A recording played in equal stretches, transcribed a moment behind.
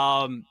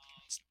Um,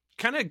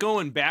 kind of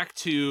going back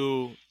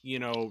to,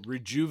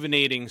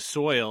 rejuvenating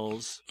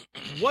soils,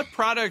 what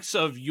products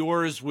of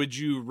yours would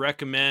you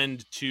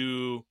recommend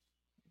to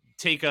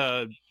take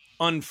a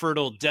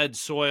unfertile dead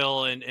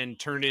soil and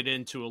turn it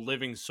into a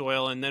living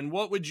soil? And then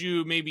what would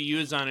you maybe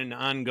use on an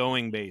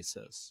ongoing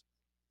basis?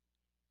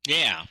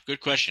 Yeah, good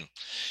question.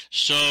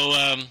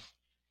 So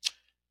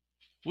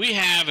we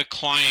have a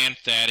client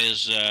that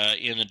is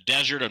in the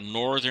desert of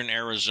northern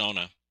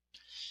Arizona,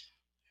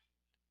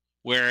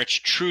 where it's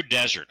true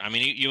desert. I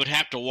mean, you would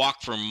have to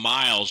walk for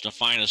miles to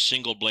find a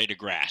single blade of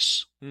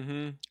grass.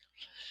 Mm-hmm.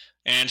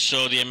 And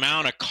so the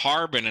amount of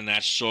carbon in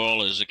that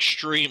soil is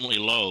extremely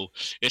low.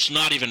 It's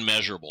not even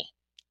measurable.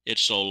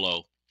 It's so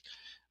low.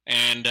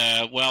 And,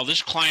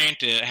 this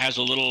client has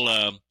a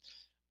little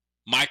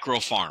micro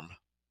farm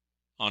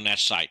on that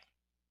site.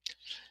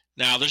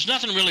 Now, there's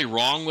nothing really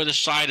wrong with the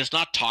site. It's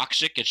not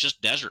toxic. It's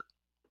just desert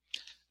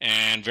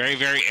and very,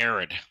 very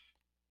arid.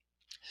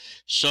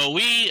 So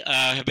we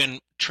have been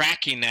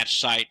tracking that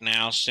site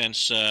now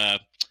since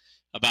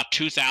about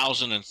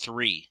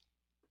 2003.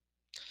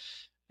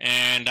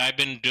 And I've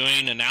been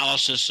doing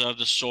analysis of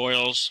the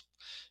soils.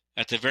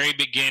 At the very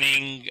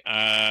beginning,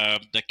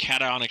 the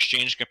cation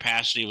exchange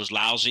capacity was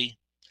lousy.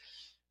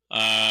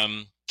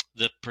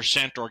 The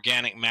percent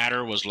organic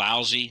matter was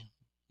lousy,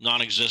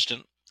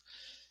 non-existent.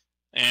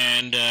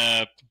 And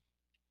the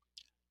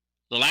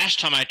last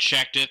time I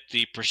checked it,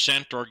 the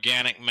percent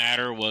organic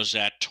matter was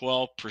at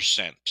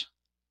 12%,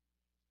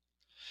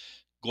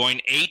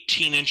 going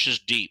 18 inches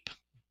deep.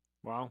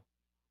 Wow.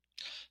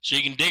 So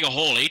you can dig a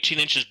hole 18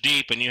 inches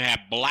deep and you have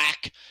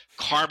black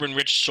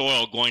carbon-rich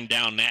soil going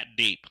down that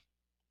deep.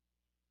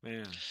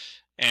 Man.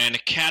 And the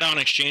cation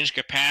exchange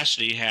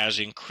capacity has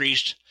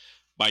increased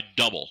by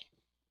double.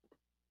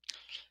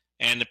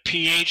 And the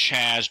pH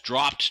has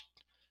dropped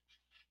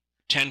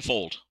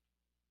tenfold.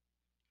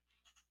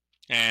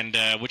 And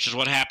which is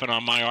what happened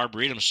on my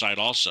Arboretum site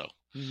also.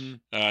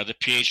 Mm-hmm. The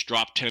pH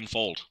dropped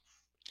tenfold.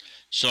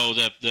 So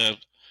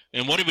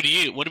and what did we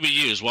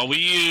use? Well, we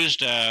used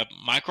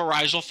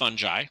mycorrhizal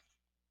fungi.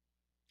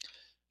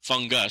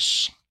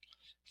 Fungus.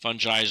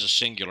 Fungi is a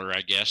singular, I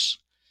guess.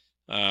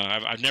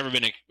 I've never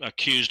been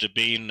accused of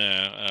being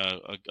a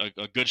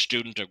good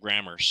student of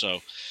grammar.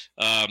 So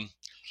anyway,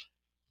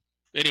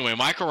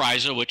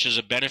 mycorrhiza, which is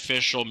a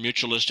beneficial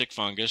mutualistic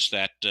fungus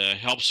that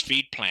helps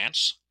feed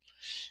plants.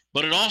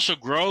 But it also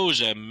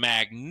grows a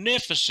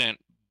magnificent,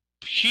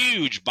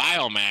 huge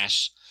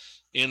biomass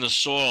in the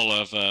soil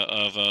of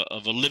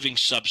a living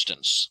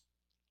substance,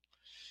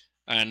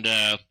 and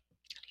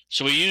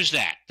so we use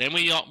that. Then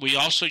we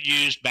also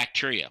used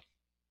bacteria.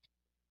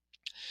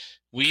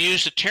 We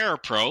used the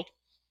TerraPro.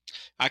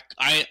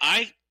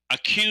 I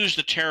accuse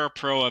the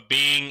TerraPro of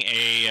being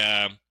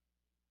a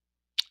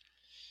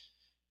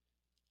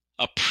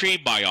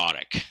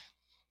prebiotic.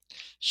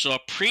 So a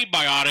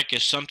prebiotic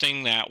is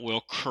something that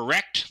will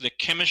correct the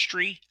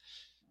chemistry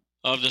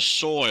of the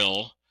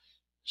soil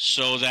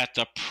so that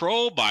the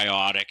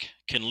probiotic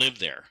can live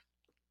there.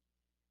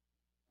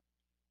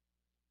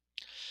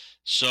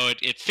 So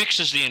it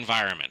fixes the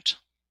environment,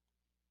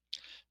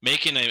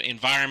 making an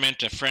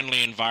environment a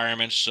friendly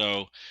environment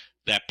so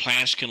that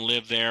plants can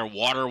live there,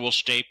 water will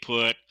stay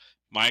put,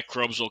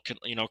 microbes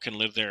can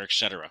live there,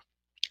 etc.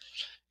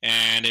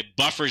 And it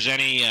buffers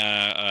any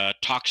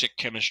toxic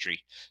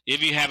chemistry.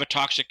 If you have a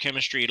toxic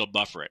chemistry, it'll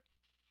buffer it.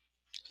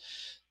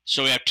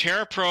 So we have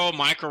TerraPro,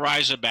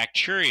 mycorrhiza,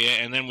 bacteria,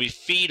 and then we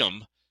feed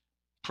them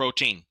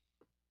protein.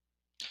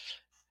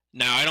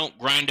 Now, I don't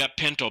grind up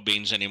pinto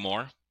beans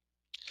anymore.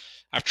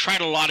 I've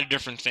tried a lot of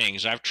different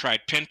things. I've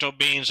tried pinto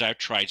beans, I've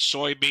tried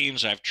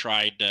soybeans, I've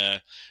tried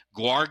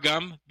guar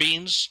gum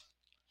beans.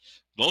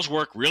 Those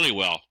work really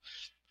well.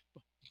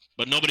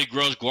 But nobody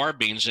grows guar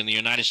beans in the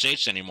United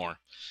States anymore.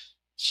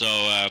 So,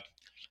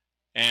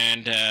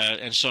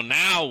 and so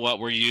now what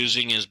we're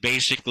using is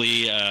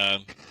basically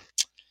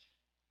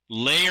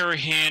layer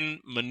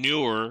hen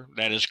manure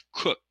that is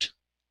cooked.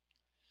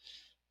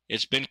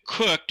 It's been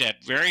cooked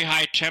at very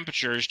high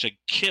temperatures to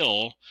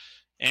kill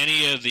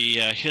any of the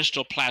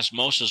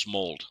histoplasmosis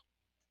mold.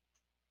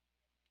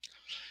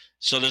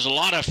 So there's a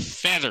lot of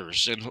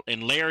feathers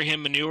in layer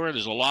hen manure.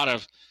 There's a lot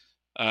of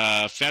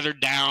feather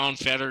down,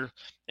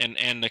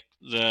 and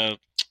there's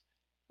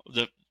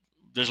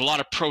a lot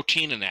of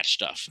protein in that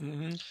stuff.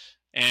 Mm-hmm.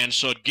 And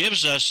so it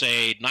gives us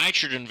a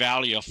nitrogen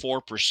value of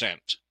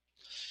 4%.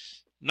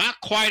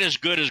 Not quite as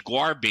good as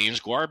guar beans.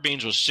 Guar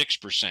beans was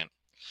 6%.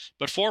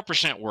 But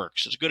 4%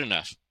 works. It's good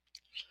enough.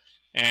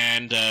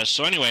 And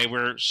so anyway,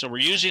 we're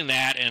using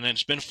that, and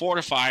it's been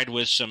fortified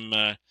with some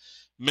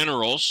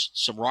minerals,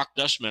 some rock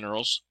dust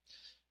minerals,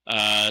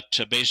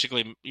 to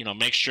basically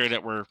make sure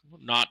that we're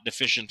not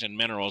deficient in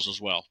minerals as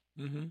well.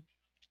 Mm-hmm.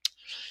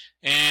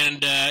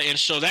 And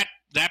so that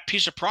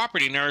piece of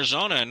property in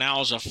Arizona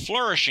now is a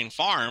flourishing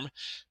farm,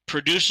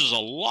 produces a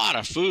lot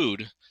of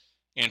food,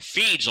 and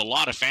feeds a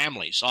lot of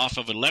families off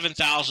of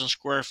 11,000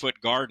 square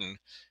foot garden.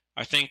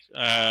 I think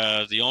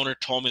the owner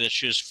told me that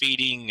she was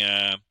feeding,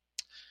 I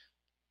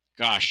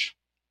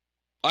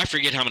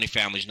forget how many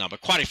families now,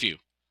 but quite a few.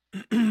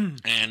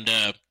 And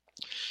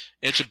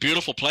it's a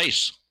beautiful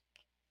place.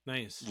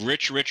 Nice.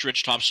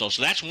 Rich topsoil.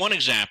 So that's one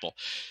example.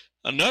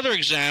 Another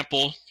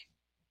example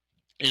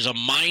is a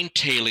mine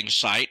tailing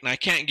site, and I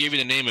can't give you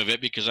the name of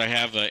it because I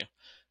have a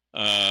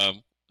uh,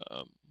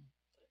 uh,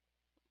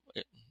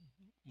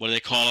 what do they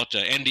call it?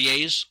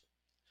 NDAs.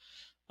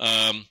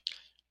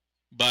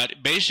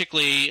 But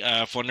basically,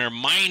 when they're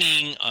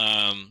mining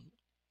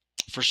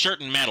for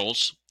certain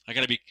metals, I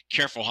got to be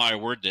careful how I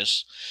word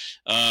this.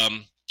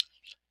 The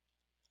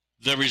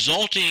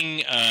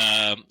resulting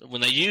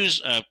when they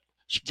use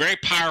very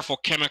powerful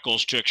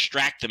chemicals to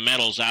extract the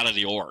metals out of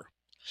the ore,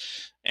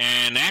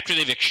 and after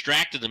they've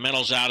extracted the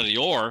metals out of the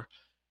ore,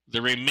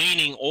 the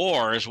remaining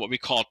ore is what we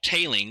call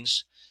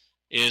tailings,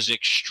 is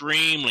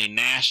extremely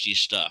nasty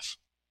stuff.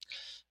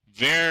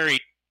 Very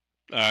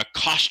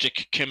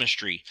caustic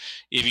chemistry.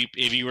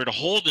 If you were to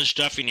hold this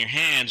stuff in your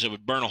hands, it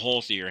would burn a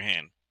hole through your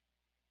hand.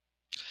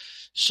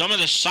 Some of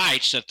the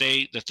sites that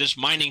this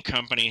mining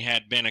company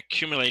had been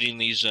accumulating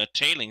these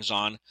tailings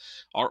on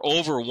are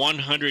over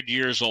 100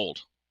 years old.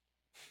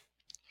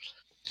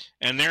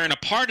 And they're in a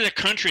part of the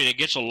country that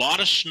gets a lot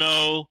of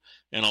snow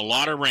and a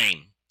lot of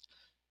rain.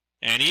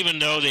 And even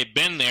though they've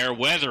been there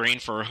weathering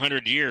for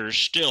 100 years,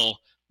 still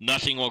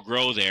nothing will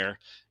grow there,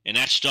 and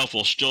that stuff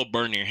will still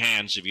burn your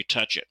hands if you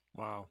touch it.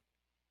 Wow.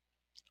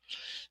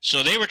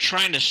 So they were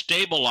trying to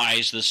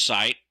stabilize the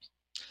site,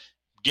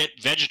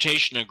 get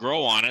vegetation to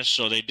grow on it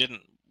so they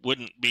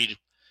wouldn't be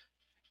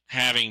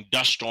having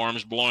dust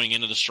storms blowing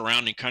into the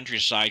surrounding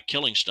countryside,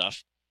 killing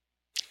stuff.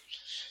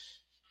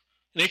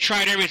 They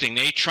tried everything.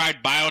 They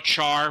tried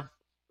biochar.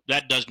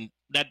 That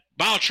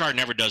biochar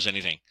never does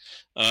anything.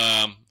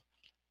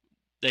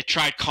 They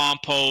tried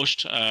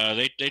compost.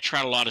 They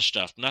tried a lot of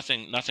stuff.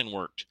 Nothing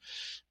worked.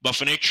 But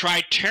when they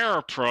tried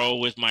TerraPro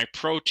with my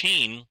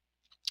protein,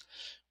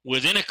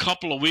 within a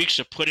couple of weeks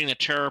of putting the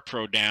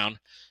TerraPro down,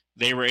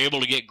 they were able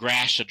to get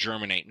grass to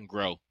germinate and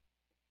grow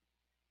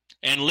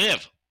and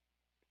live.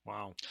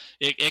 Wow.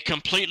 It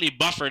completely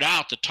buffered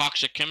out the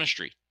toxic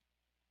chemistry.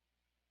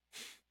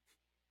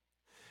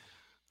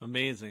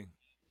 Amazing.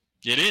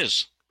 It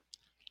is.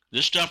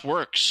 This stuff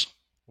works.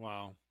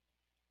 Wow.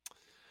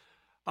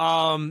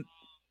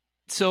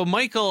 So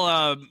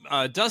Michael,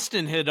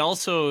 Dustin had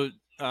also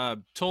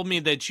told me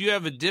that you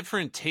have a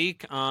different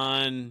take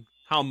on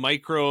how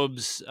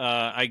microbes,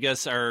 I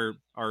guess, are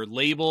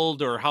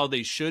labeled or how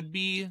they should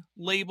be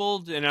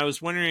labeled, and I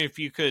was wondering if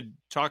you could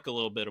talk a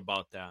little bit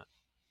about that.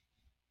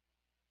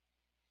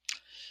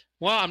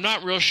 Well, I'm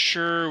not real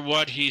sure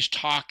what he's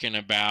talking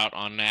about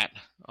on that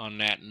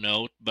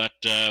note, but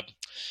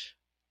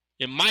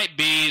it might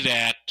be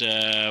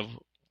that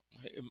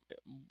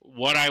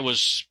what I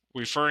was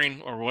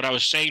referring or what I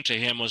was saying to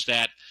him was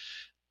that,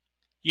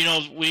 you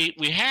know,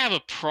 we have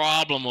a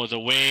problem with the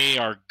way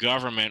our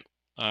government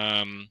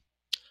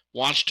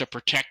wants to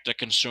protect the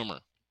consumer.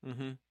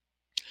 Mm-hmm.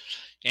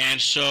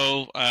 And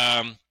so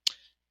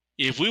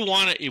if we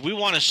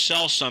want to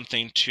sell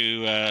something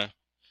to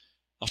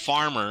a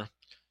farmer,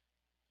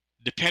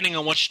 depending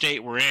on what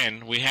state we're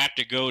in, we have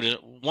to go to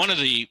one of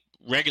the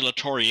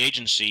regulatory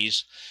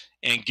agencies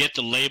and get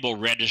the label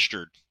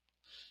registered.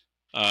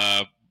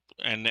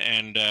 And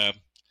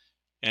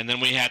then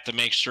we have to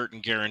make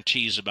certain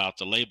guarantees about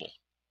the label,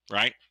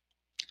 right?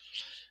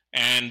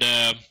 And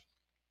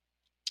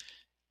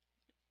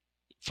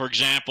for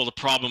example, the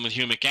problem with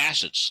humic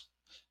acids,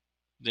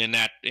 in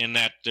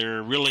that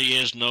there really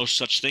is no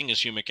such thing as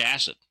humic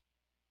acid.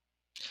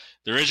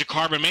 There is a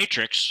carbon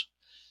matrix,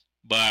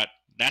 but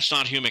that's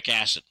not humic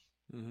acid.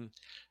 Mm-hmm.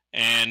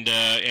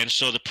 And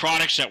so the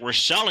products that we're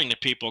selling to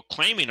people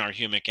claiming are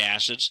humic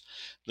acids,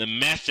 the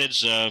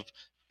methods of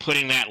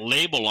putting that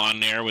label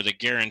on there with a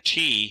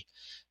guarantee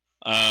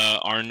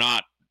are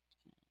not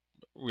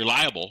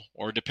reliable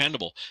or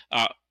dependable.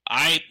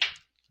 I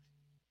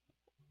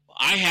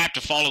have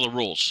to follow the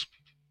rules,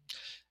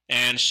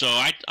 and so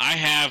I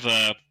have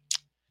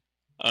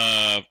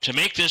to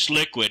make this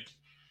liquid.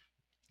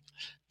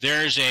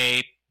 There's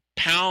a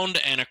 1.25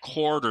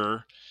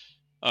 pounds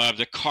of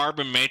the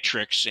carbon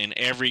matrix in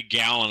every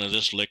gallon of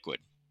this liquid.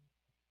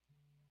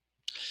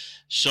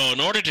 So in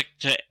order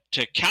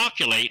to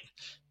calculate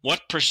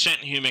what percent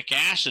humic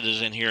acid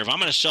is in here, if I'm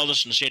going to sell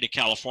this in the state of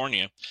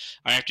California,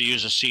 I have to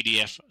use a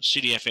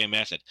CDFA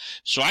method.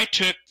 So I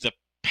took the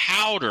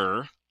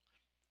powder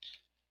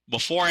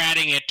before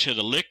adding it to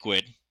the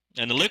liquid,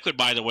 and the liquid,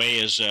 by the way,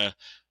 is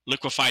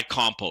liquefied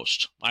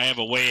compost. I have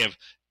a way of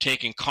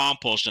taking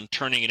compost and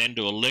turning it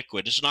into a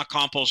liquid. This is not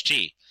compost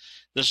tea.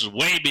 This is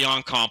way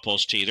beyond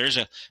compost tea. There's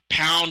a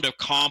pound of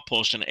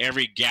compost in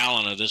every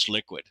gallon of this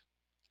liquid.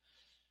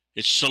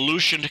 It's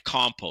solution to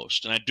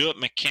compost, and I do it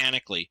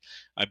mechanically.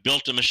 I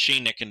built a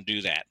machine that can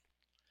do that.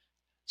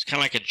 It's kind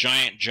of like a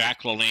giant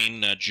Jack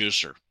LaLanne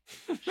juicer.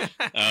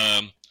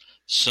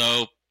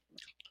 So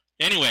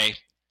anyway,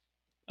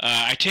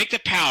 I take the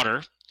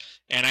powder,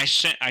 and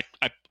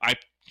I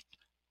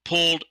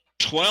pulled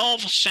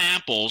 12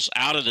 samples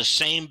out of the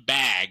same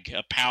bag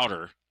of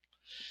powder,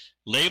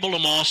 labeled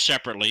them all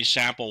separately,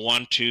 sample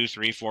 1, 2,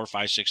 3, 4,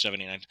 5, 6,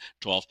 7, 8, 9,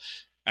 12,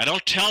 I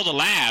don't tell the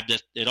lab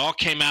that it all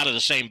came out of the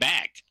same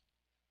bag.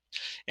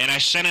 And I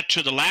sent it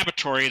to the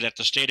laboratory that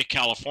the state of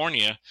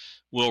California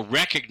will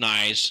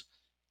recognize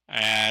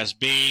as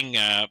being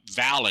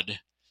valid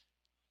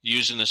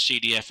using the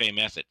CDFA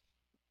method.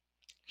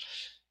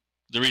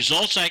 The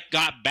results I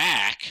got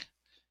back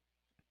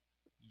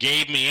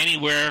gave me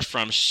anywhere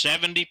from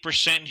 70%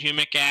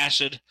 humic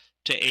acid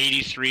to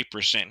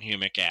 83%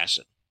 humic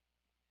acid.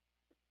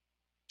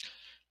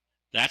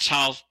 That's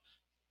how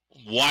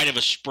wide of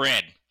a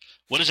spread.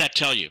 What does that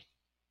tell you?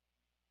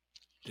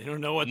 They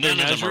don't know what they're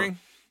measuring?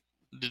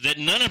 That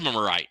none of them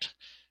are right.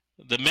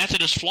 The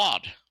method is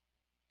flawed.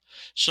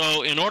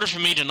 So in order for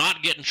me to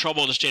not get in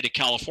trouble with the state of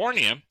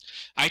California,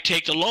 I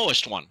take the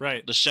lowest one,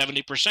 right, the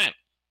 70%.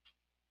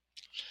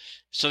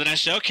 So then I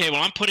say, okay,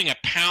 well, I'm putting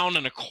 1.25 pounds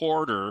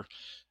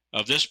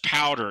of this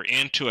powder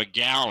into a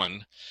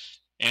gallon.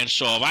 And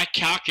so if I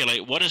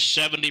calculate what is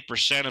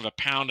 70% of 1.25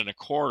 pounds,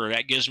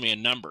 that gives me a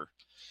number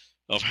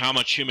of how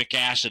much humic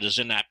acid is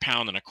in that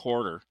 1.25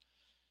 pounds.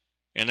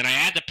 And then I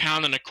add the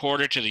 1.25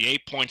 pounds to the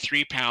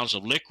 8.3 pounds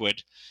of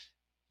liquid,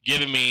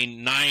 giving me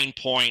 9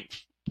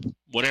 point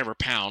whatever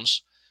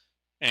pounds.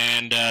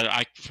 And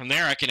from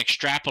there I can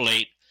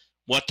extrapolate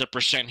what the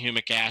percent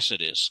humic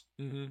acid is.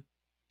 Mm-hmm.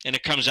 And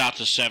it comes out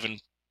to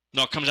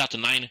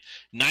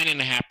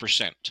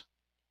 9.5%.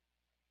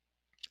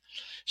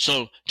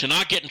 So to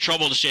not get in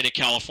trouble with the state of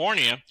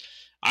California,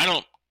 I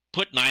don't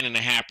put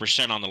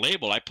 9.5% on the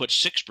label, I put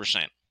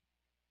 6%.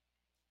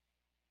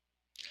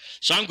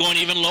 So I'm going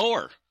even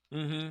lower.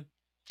 Mm-hmm.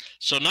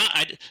 So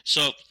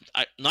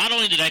not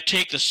only did I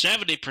take the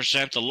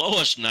 70%, the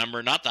lowest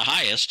number, not the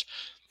highest,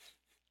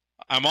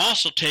 I'm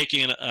also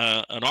taking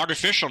an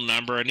artificial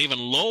number, an even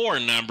lower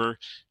number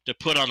to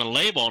put on the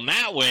label. And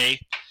that way,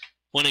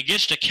 when it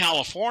gets to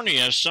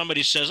California, if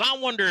somebody says, I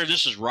wonder if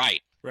this is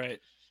right. Right.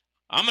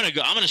 I'm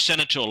gonna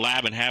send it to a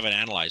lab and have it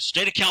analyzed.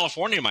 State of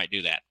California might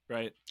do that.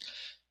 Right.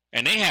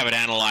 And they have it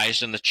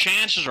analyzed, and the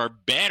chances are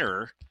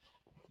better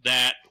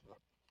that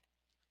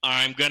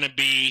I'm going to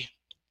be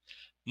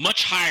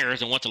much higher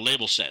than what the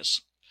label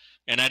says,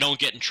 and I don't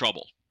get in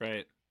trouble.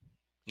 Right.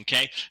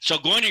 Okay? So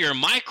going to your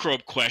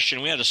microbe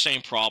question, we have the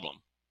same problem.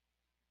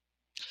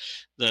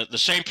 The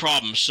same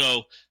problem.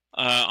 So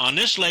on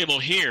this label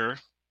here,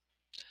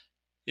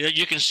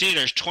 you can see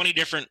there's 20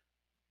 different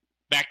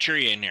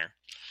bacteria in there.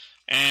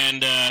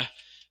 And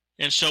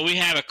so we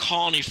have a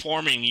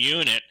colony-forming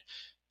unit.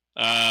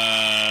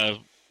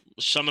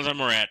 Some of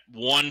them are at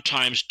 1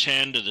 times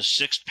 10 to the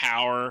 6th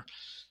power,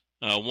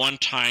 1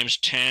 times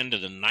 10 to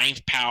the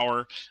 9th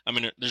power. I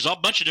mean, there's a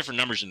bunch of different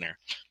numbers in there.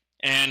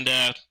 And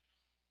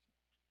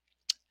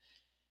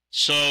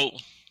so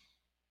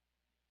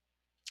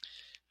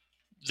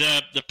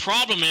the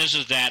problem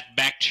is that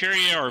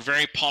bacteria are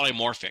very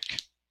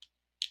polymorphic.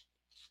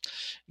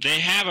 They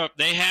have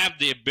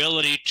the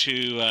ability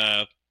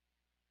to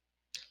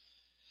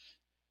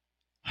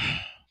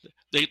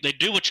they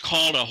do what's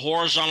called a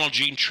horizontal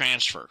gene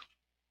transfer.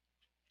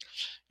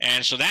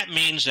 And so that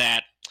means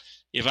that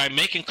if I'm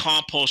making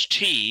compost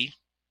tea,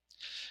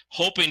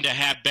 hoping to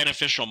have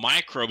beneficial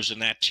microbes in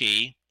that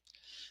tea,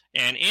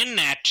 and in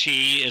that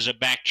tea is a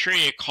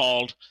bacteria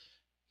called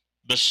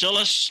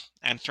Bacillus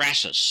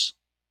anthracis.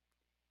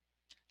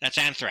 That's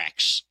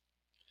anthrax.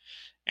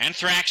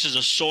 Anthrax is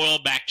a soil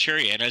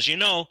bacteria, and as you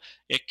know,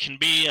 it can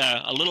be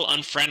a little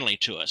unfriendly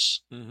to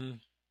us,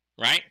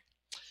 right?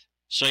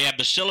 So you have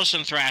Bacillus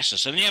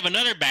anthracis, and you have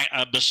another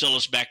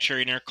Bacillus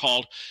bacteria in there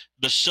called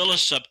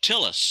Bacillus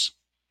subtilis,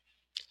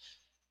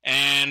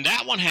 and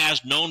that one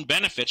has known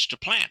benefits to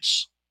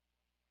plants.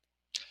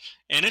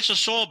 And it's a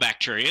soil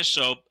bacteria,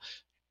 so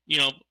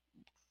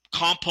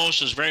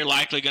compost is very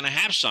likely going to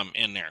have some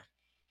in there.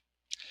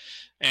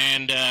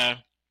 And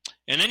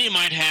then you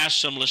might have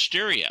some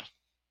listeria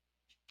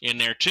in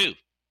there too.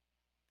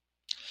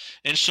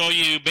 And so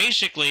you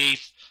basically,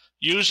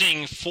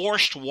 using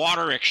forced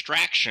water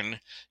extraction,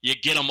 you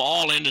get them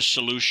all into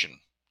solution.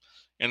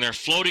 And they're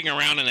floating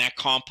around in that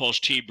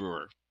compost tea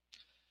brewer.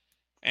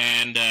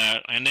 And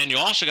then you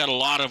also got a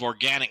lot of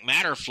organic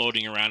matter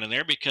floating around in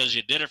there because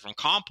you did it from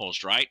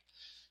compost, right?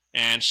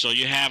 And so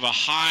you have a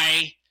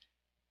high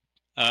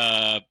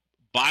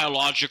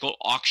biological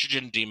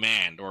oxygen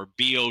demand, or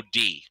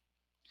BOD.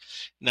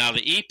 Now,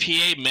 the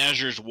EPA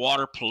measures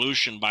water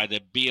pollution by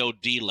the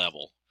BOD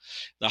level.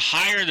 The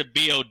higher the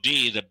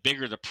BOD, the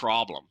bigger the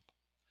problem.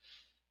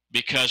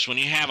 Because when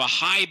you have a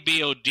high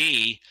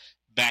BOD,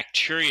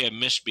 bacteria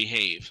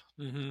misbehave.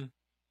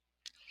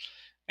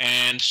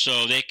 And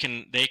so they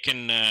can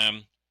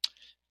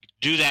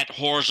do that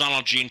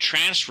horizontal gene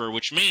transfer,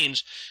 which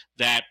means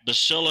that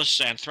Bacillus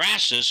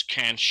anthracis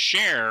can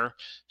share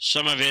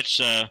some of its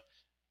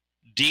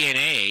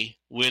DNA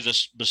with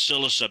a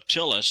Bacillus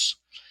subtilis,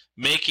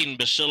 making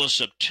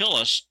Bacillus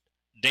subtilis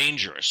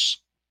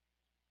dangerous.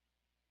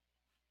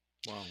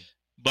 Wow.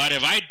 But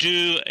if I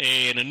do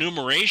an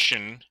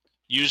enumeration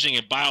using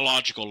a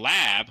biological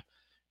lab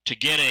to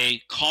get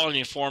a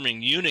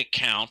colony-forming unit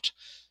count,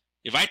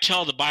 if I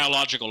tell the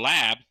biological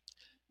lab,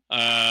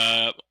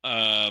 I'm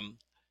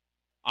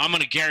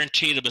going to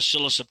guarantee the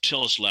Bacillus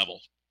subtilis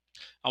level.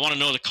 I want to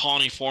know the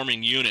colony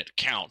forming unit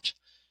count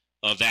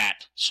of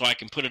that so I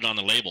can put it on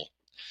the label.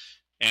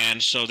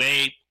 And so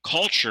they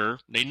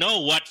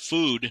know what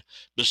food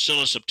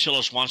Bacillus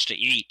subtilis wants to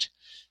eat.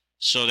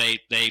 So they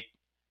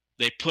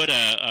put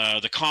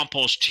the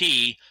compost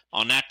tea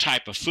on that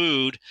type of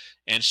food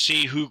and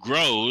see who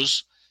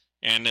grows,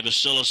 and the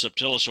Bacillus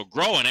subtilis will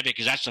grow in it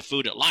because that's the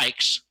food it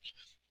likes.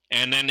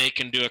 And then they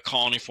can do a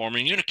colony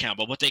forming unit count.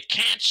 But what they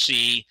can't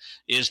see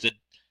is the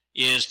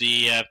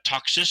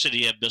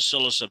toxicity of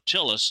Bacillus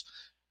subtilis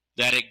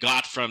that it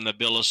got from the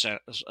Bacillus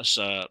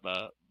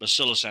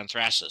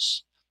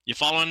anthracis. You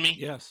following me?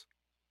 Yes.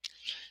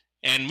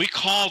 And we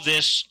call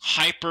this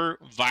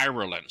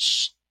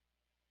hypervirulence.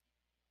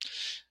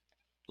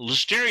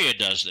 Listeria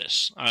does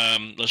this.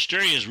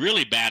 Listeria is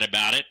really bad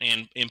about it,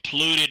 and in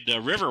polluted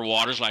river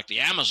waters like the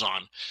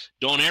Amazon.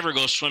 Don't ever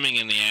go swimming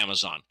in the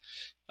Amazon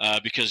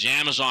because the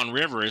Amazon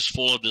River is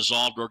full of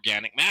dissolved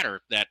organic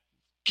matter that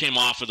came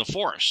off of the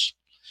forest.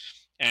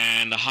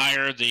 And the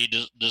higher the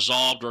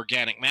dissolved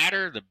organic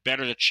matter, the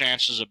better the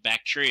chances of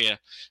bacteria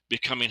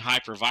becoming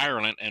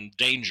hypervirulent and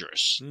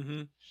dangerous.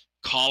 Mm-hmm.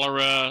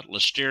 Cholera,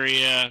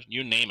 listeria,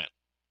 you name it.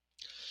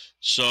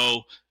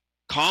 So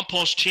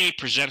compost tea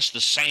presents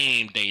the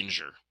same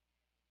danger.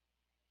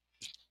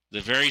 The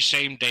very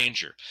same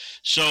danger.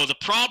 So the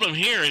problem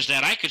here is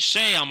that I could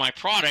say on my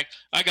product,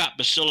 I got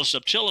Bacillus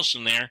subtilis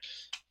in there,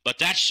 but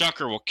that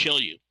sucker will kill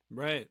you.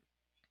 Right.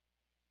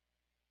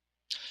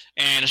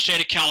 And the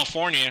state of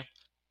California,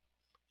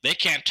 they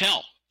can't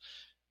tell.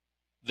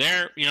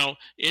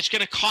 It's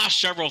going to cost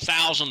several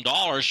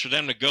 $1,000s for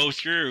them to go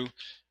through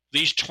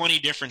these 20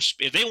 different.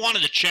 If they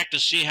wanted to check to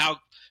see how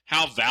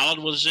valid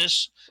was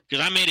this,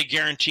 because I made a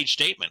guaranteed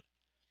statement,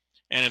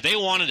 and if they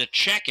wanted to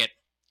check it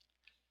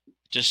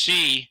to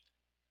see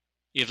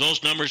if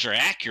those numbers are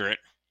accurate,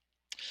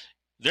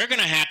 they're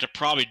going to have to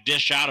probably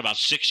dish out about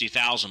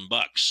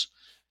 $60,000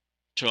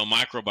 to a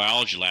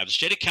microbiology lab. The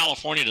state of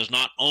California does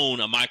not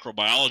own a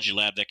microbiology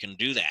lab that can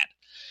do that.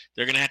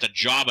 They're going to have to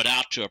job it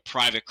out to a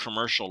private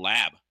commercial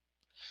lab.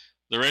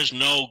 There is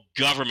no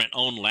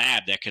government-owned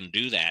lab that can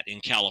do that in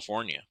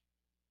California.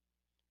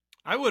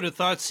 I would have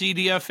thought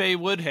CDFA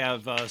would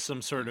have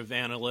some sort of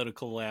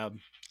analytical lab.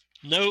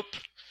 Nope,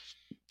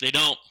 they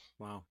don't.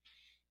 Wow.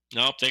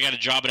 Nope, they got to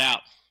job it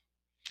out.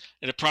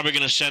 And they're probably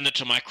going to send it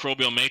to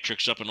Microbial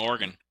Matrix up in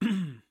Oregon.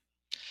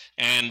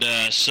 And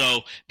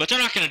but they're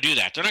not going to do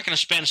that. They're not going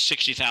to spend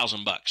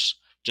 $60,000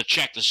 to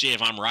check to see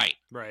if I'm right.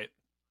 Right.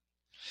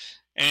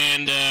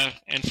 And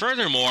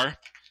furthermore,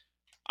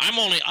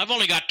 I've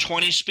only got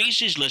 20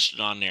 species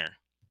listed on there.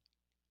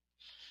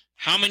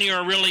 How many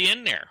are really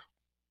in there?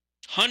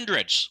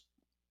 Hundreds.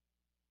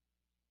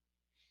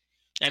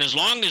 And as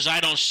long as I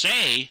don't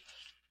say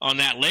on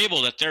that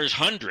label that there's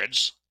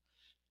hundreds,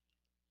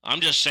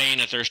 I'm just saying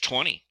that there's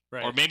 20.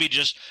 Right. Or maybe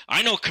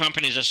I know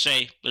companies that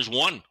say there's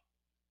one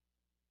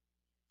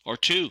or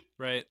two.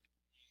 Right.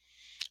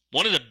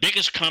 One of the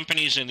biggest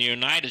companies in the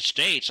United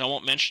States, I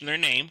won't mention their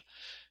name,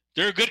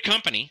 they're a good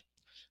company.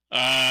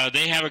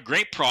 They have a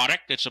great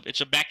product.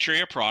 It's a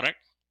bacteria product.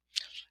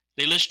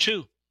 They list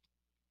 2.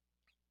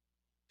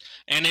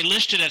 And they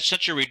list it at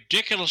such a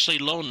ridiculously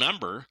low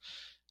number.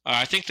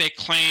 I think they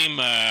claim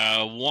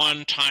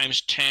 1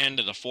 times 10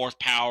 to the 4th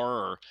power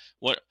or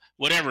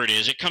whatever it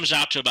is. It comes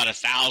out to about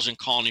 1,000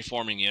 colony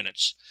forming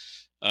units,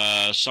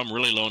 some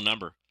really low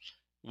number,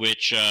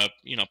 which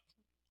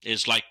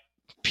is like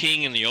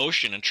peeing in the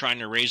ocean and trying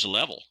to raise a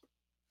level.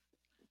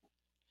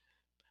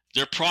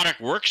 Their product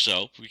works,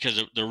 though,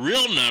 because the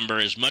real number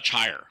is much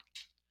higher.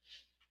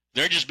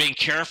 They're just being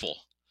careful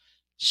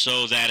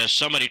so that if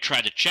somebody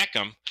tried to check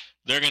them,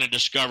 they're going to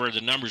discover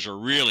the numbers are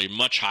really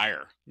much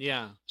higher.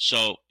 Yeah.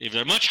 So if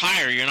they're much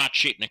higher, you're not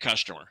cheating the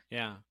customer.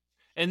 Yeah.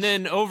 And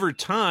then over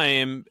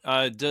time,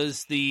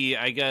 does the,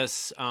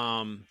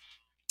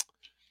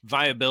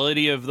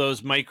 viability of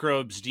those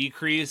microbes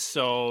decrease?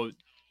 So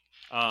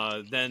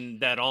then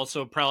that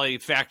also probably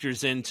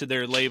factors into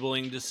their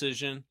labeling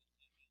decision?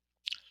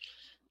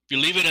 If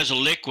you leave it as a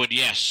liquid,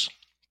 yes.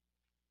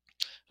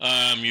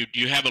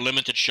 You have a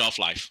limited shelf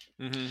life.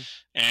 Mm-hmm.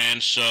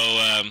 And so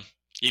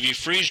if you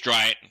freeze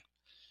dry it,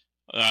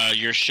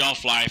 your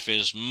shelf life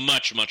is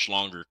much, much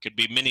longer. Could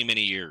be many,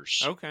 many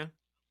years. Okay.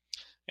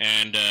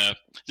 And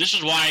this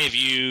is why if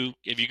you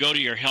go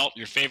to your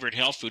favorite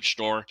health food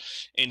store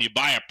and you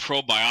buy a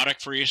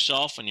probiotic for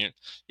yourself and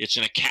it's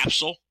in a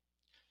capsule,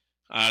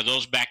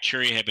 those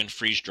bacteria have been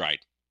freeze dried.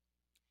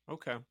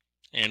 Okay.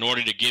 In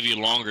order to give you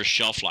longer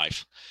shelf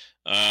life.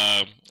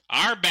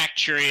 Our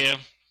bacteria,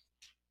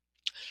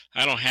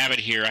 I don't have it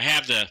here. I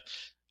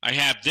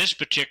have this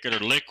particular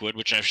liquid,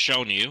 which I've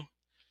shown you,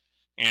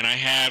 and I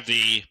have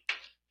the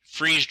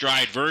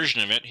freeze-dried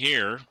version of it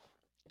here.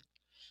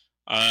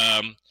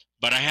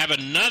 But I have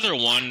another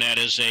one that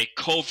is a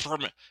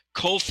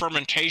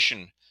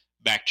co-fermentation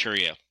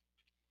bacteria.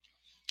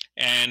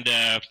 And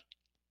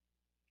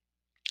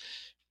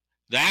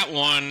that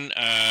one,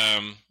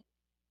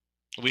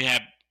 we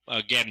have,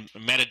 again,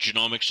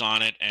 metagenomics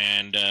on it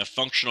and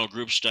functional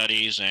group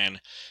studies and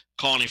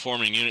colony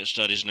forming unit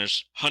studies, and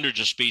there's hundreds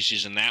of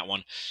species in that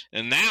one.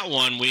 And that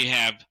one, we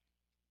have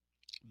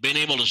been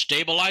able to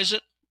stabilize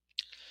it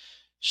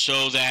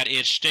so that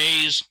it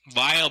stays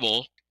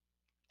viable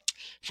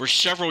for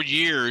several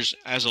years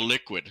as a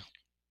liquid.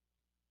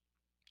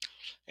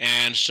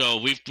 And so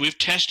we've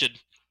tested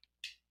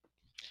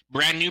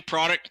brand new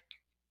product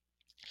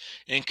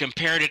and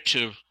compared it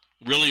to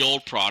really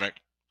old product,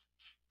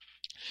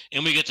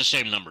 and we get the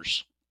same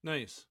numbers.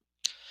 Nice.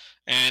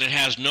 And it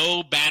has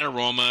no bad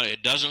aroma.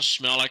 It doesn't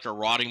smell like a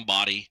rotting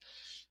body.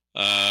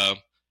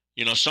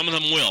 You know, some of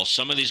them will.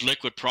 Some of these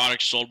liquid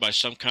products sold by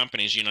some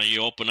companies, you know,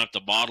 you open up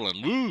the bottle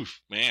and woo,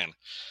 man,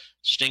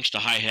 stinks to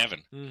high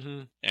heaven.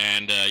 Mm-hmm.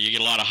 And you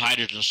get a lot of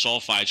hydrogen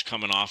sulfides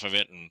coming off of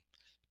it, and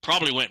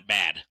probably went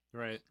bad.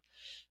 Right.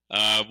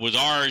 With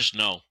ours,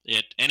 no.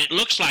 It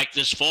looks like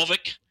this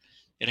Fulvic.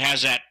 It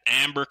has that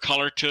amber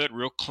color to it,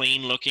 real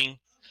clean looking.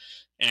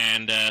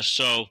 And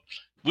so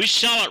we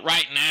sell it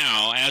right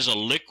now as a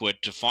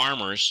liquid to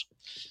farmers,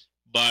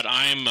 but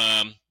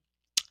I'm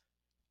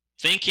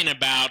thinking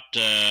about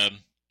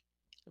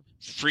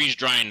freeze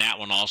drying that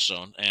one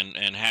also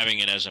and having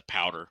it as a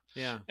powder.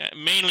 Yeah.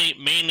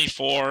 Mainly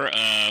for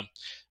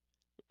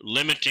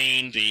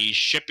limiting the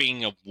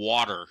shipping of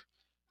water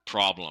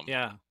problem.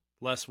 Yeah.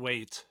 Less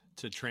weight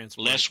to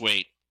transport. Less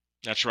weight.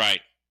 That's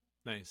right.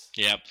 Nice.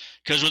 Yeah.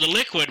 Because with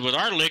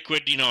our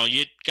liquid, you know,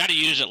 you got to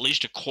use at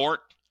least a quart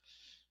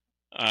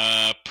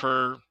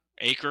per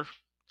acre.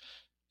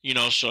 You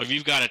know, so if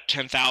you've got a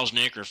 10,000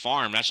 acre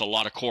farm, that's a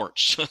lot of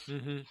quarts.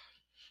 Mm-hmm.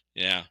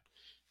 Yeah.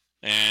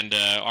 And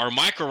our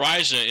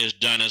mycorrhiza is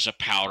done as a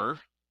powder,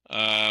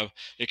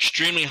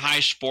 extremely high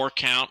spore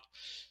count.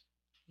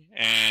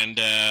 And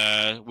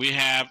we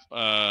have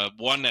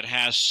one that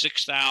has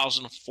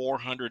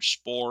 6,400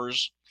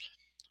 spores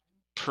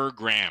per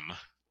gram.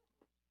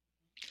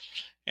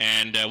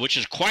 And which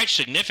is quite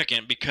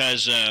significant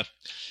because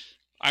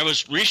I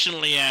was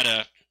recently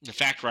at the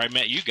factory where I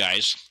met you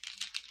guys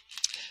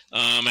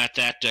at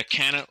that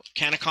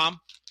Canicom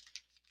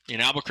in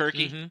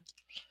Albuquerque. Mm-hmm.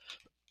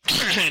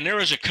 And there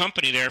was a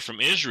company there from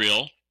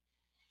Israel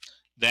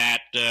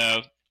that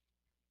a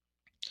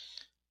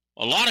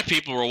lot of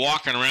people were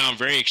walking around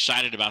very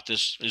excited about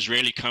this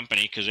Israeli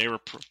company because they were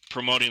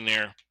promoting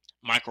their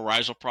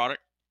mycorrhizal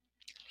product.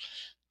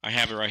 I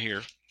have it right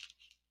here.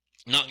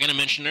 Not going to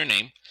mention their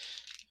name,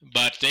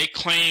 but they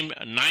claim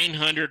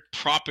 900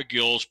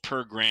 propagules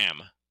per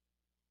gram.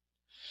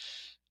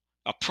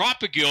 A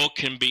propagule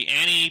can be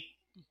any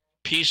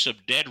piece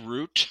of dead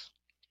root,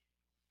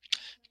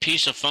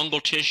 piece of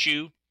fungal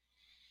tissue,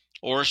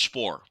 or a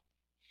spore.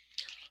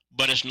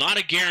 But it's not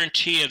a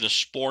guarantee of the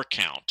spore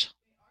count.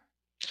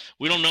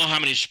 We don't know how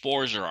many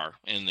spores there are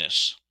in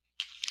this.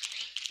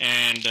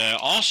 And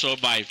also,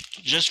 by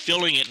just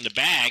filling it in the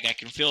bag, I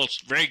can feel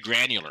it's very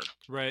granular.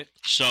 Right.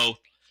 So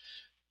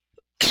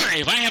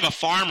if I have a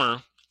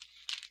farmer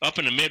up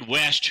in the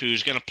Midwest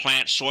who's going to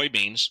plant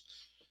soybeans,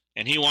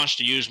 and he wants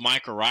to use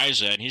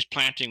mycorrhiza, and he's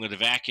planting with a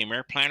vacuum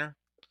air planter,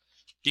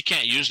 he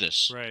can't use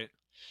this. Right.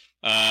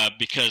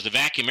 Because the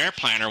vacuum air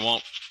planter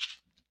won't,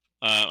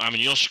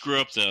 you'll screw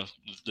up the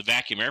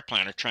vacuum air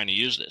planter trying to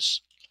use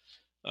this.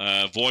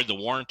 Void the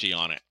warranty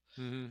on it.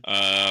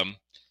 Mm-hmm.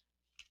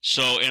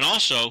 And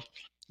also,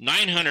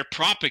 900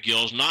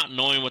 propagules, not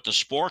knowing what the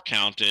spore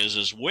count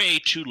is way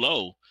too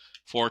low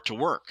for it to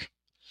work.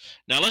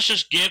 Now, let's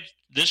just give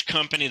this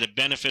company the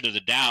benefit of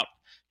the doubt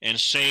and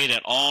say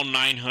that all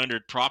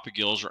 900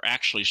 propagules are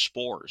actually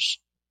spores.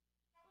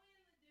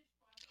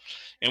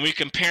 And we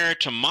compare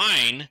it to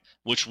mine,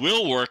 which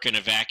will work in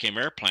a vacuum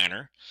air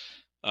planter.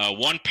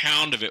 1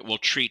 pound of it will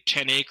treat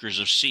 10 acres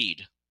of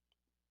seed.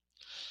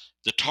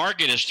 The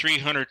target is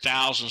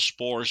 300,000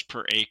 spores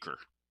per acre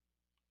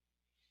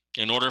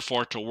in order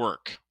for it to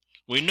work.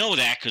 We know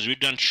that because we've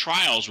done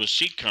trials with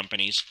seed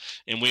companies,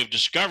 and we've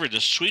discovered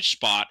the sweet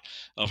spot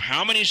of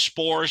how many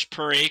spores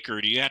per acre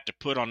do you have to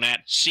put on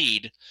that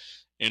seed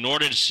in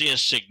order to see a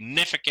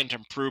significant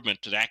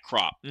improvement to that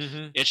crop.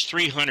 Mm-hmm. It's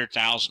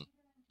 300,000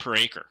 per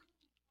acre.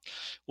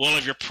 Well,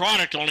 if your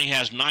product only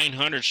has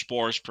 900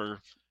 spores per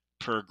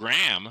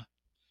gram,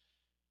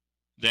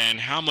 then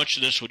how much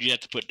of this would you have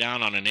to put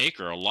down on an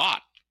acre? A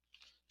lot.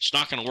 It's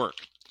not going to work.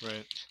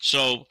 Right.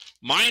 So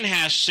mine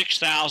has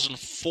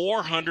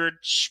 6,400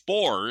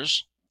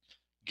 spores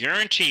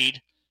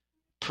guaranteed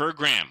per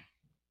gram.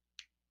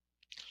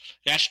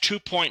 That's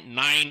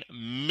 2.9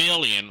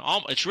 million.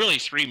 It's really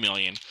 3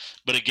 million.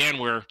 But again,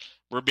 we're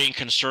being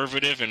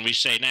conservative, and we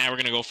say, we're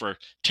going to go for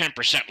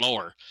 10%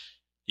 lower,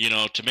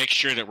 to make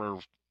sure that we're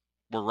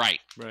right.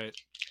 Right.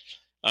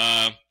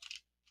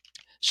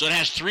 So it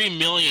has 3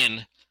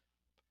 million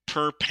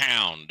per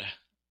pound.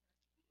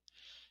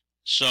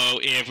 So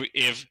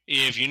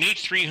if you need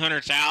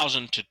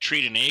 300,000 to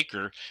treat an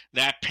acre,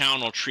 that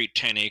pound will treat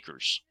 10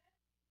 acres.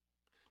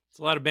 It's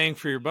a lot of bang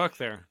for your buck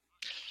there.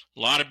 A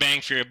lot of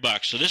bang for your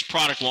buck. So this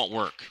product won't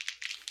work.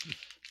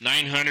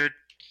 900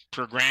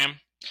 per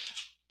gram.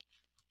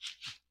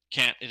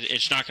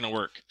 It's not going to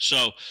work.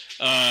 So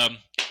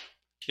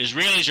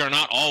Israelis are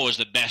not always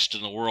the best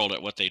in the world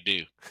at what they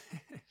do.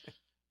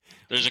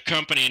 There's a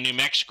company in New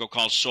Mexico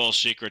called Soil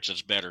Secrets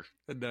that's better.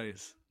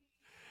 Nice.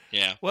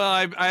 Yeah.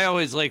 Well, I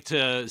always like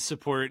to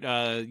support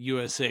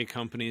USA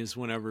companies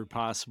whenever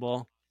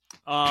possible.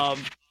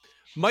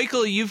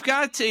 Michael, you've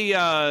got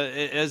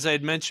as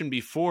I'd mentioned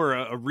before,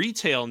 a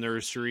retail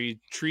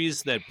nursery,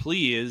 Trees That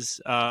Please,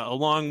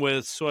 along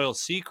with Soil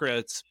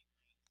Secrets.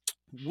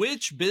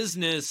 Which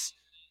business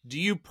do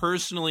you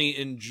personally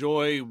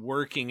enjoy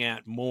working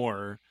at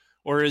more,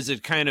 or is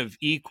it kind of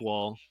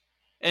equal?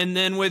 And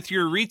then with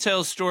your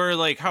retail store,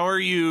 like, how are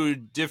you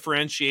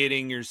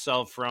differentiating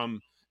yourself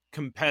from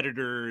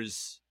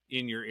competitors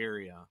in your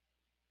area?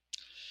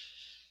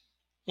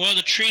 Well,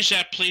 the Trees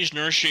That Please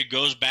nursery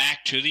goes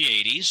back to the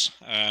 80s,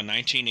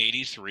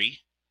 1983.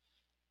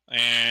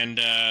 And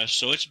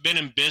so it's been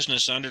in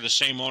business under the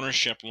same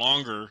ownership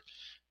longer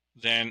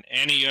than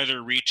any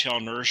other retail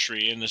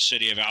nursery in the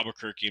city of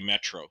Albuquerque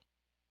Metro.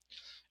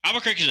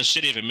 Albuquerque is a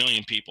city of 1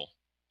 million people.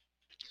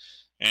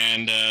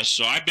 And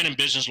so I've been in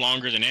business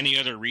longer than any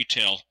other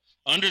retail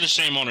under the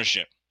same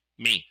ownership,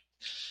 me.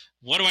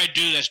 What do I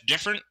do that's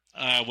different?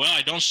 Well,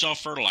 I don't sell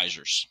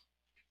fertilizers.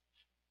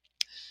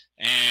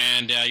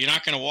 And you're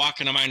not going to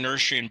walk into my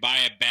nursery and buy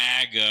a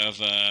bag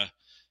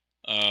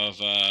of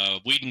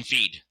weed and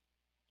feed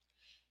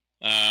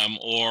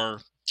or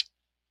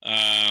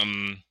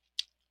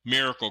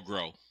Miracle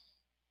Grow.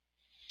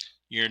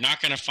 You're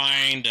not going to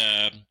find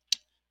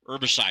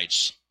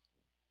herbicides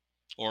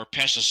or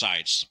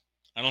pesticides.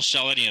 I don't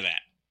sell any of that.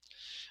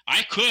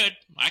 I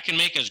can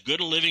make as good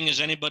a living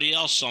as anybody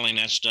else selling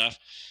that stuff,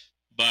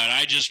 but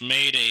I just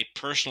made a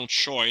personal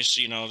choice,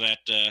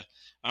 that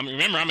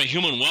remember, I'm a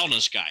human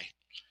wellness guy.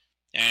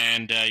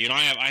 And,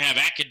 I have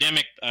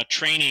academic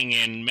training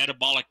in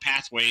metabolic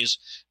pathways,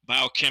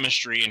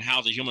 biochemistry, and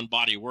how the human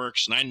body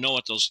works. And I know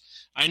what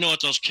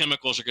those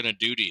chemicals are going to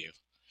do to you.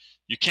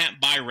 You can't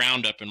buy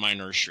Roundup in my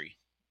nursery.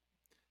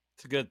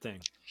 It's a good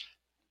thing.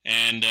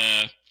 And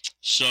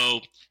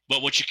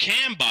but what you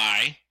can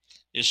buy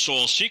is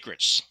Soil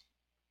Secrets.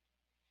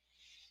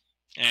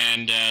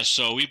 And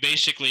so we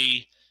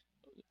basically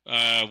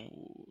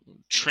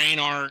train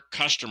our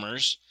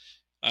customers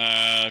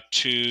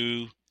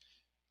to,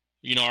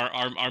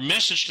 our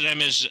message to them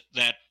is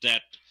that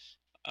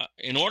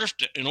in order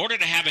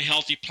to have a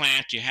healthy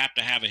plant, you have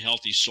to have a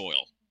healthy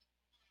soil.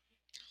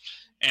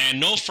 And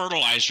no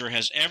fertilizer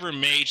has ever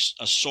made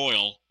a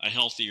soil a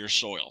healthier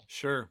soil.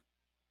 Sure.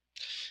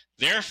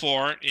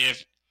 Therefore,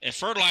 if a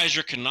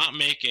fertilizer cannot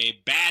make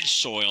a bad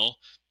soil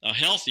a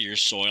healthier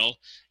soil,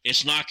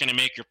 it's not going to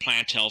make your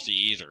plant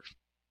healthy either.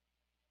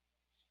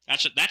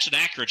 That's an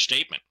accurate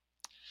statement.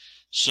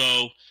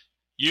 So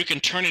you can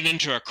turn it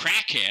into a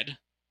crackhead,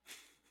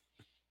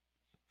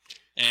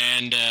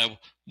 and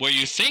where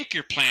you think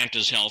your plant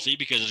is healthy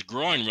because it's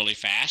growing really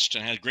fast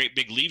and has great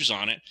big leaves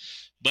on it,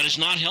 but it's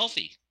not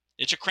healthy.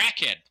 It's a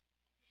crackhead,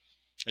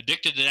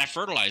 addicted to that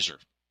fertilizer.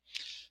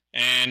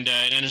 And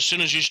as soon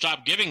as you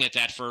stop giving it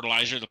that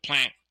fertilizer, the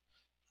plant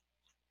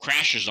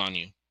crashes on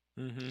you.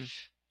 Mm-hmm.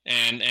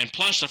 And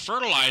plus the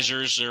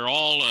fertilizers, they're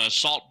all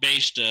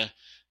salt-based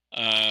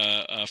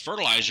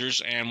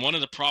fertilizers. And one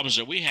of the problems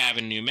that we have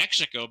in New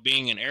Mexico,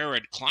 being an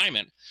arid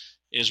climate,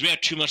 is we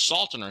have too much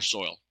salt in our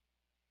soil.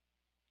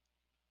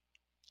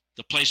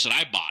 The place that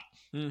I bought,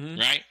 mm-hmm.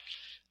 right?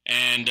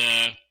 And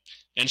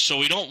so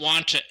we don't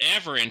want to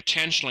ever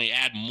intentionally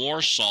add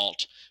more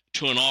salt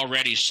to an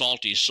already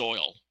salty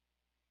soil.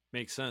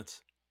 Makes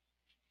sense.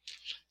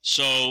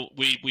 So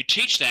we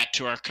teach that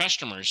to our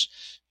customers,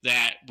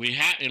 that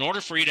in order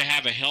for you to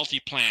have a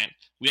healthy plant,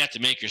 we have to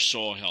make your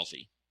soil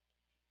healthy.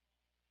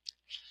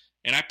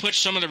 And I put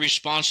some of the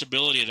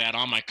responsibility of that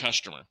on my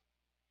customer,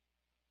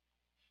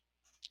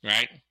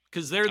 right?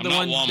 Because they're the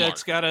one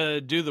that's got to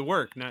do the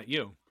work, not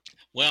you.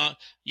 Well,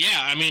 yeah,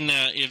 I mean,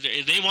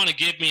 if they want to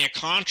give me a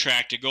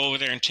contract to go over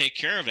there and take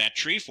care of that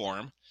tree for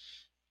them,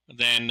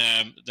 then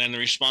the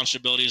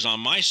responsibility is on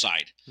my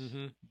side.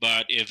 Mm-hmm.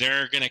 But if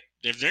they're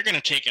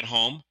gonna take it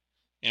home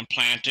and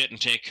plant it and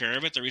take care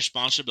of it, the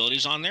responsibility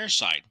is on their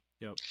side.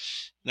 Yep.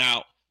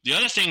 Now, the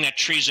other thing that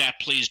Trees That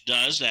Please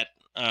does that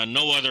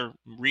no other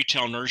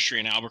retail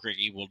nursery in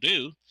Albuquerque will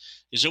do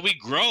is that we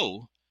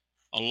grow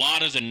a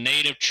lot of the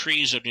native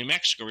trees of New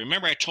Mexico.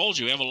 Remember, I told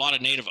you we have a lot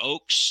of native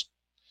oaks,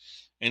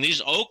 and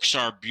these oaks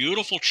are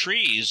beautiful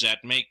trees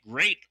that make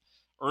great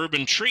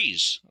urban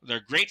trees. They're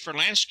great for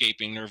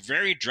landscaping. They're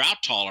very drought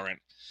tolerant.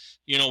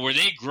 Where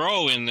they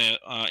grow in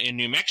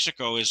New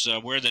Mexico is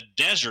where the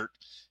desert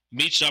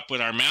meets up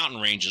with our mountain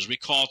ranges. We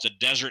call it the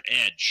desert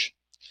edge.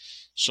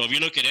 So if you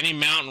look at any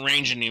mountain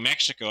range in New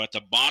Mexico, at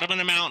the bottom of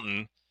the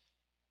mountain,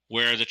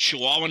 where the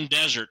Chihuahuan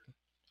Desert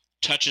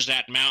touches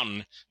that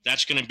mountain,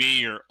 that's going to be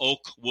your oak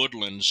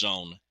woodland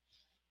zone,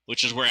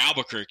 which is where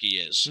Albuquerque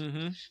is.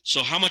 Mm-hmm.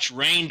 So how much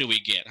rain do we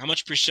get? How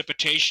much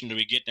precipitation do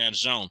we get in that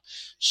zone?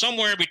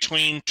 Somewhere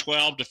between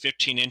 12 to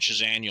 15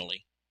 inches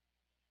annually.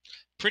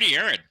 Pretty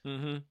arid.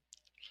 Mm-hmm.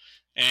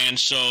 And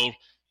so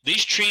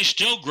these trees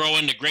still grow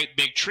into great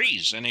big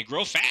trees, and they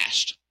grow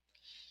fast.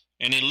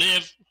 And they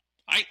live,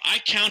 I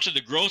counted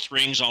the growth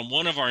rings on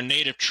one of our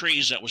native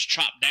trees that was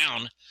chopped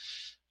down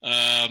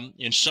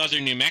in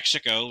southern New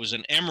Mexico. It was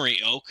an emery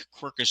oak,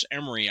 Quercus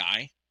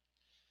emeryi.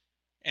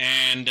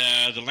 And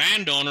the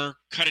landowner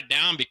cut it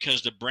down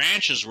because the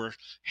branches were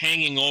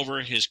hanging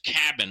over his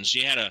cabins.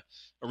 He had a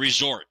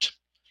resort,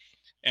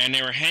 and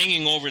they were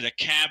hanging over the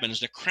cabins.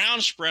 The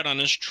crown spread on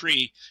this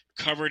tree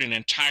covered an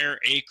entire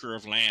acre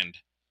of land.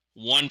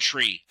 One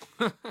tree.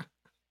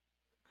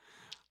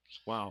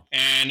 Wow.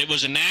 And it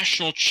was a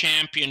national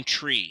champion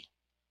tree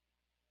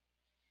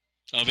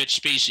of its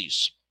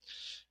species.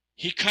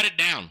 He cut it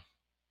down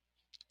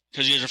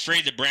because he was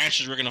afraid the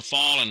branches were going to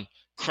fall and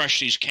crush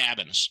these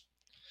cabins.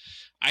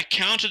 I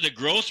counted the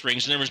growth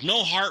rings, and there was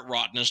no heart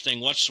rot in this thing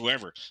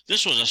whatsoever.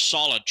 This was a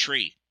solid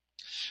tree.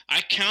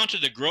 I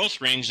counted the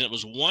growth rings, and it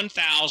was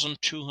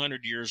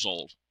 1,200 years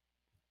old.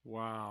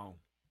 Wow.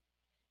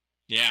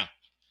 Yeah.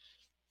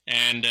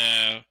 And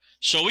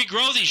so we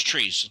grow these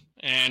trees,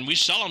 and we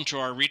sell them to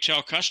our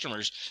retail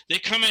customers. They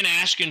come in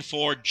asking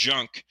for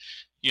junk,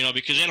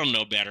 because they don't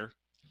know better.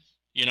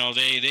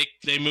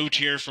 They moved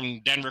here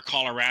from Denver,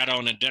 Colorado,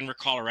 and in Denver,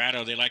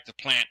 Colorado, they like to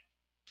plant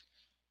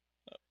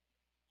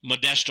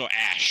Modesto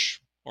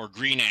ash or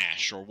green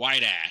ash or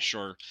white ash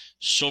or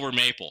silver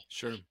maple.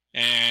 Sure.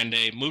 And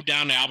they moved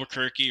down to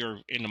Albuquerque or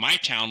into my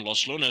town,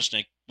 Los Lunas,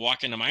 and they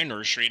walk into my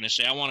nursery and they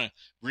say, I want a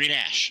green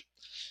ash.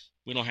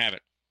 We don't have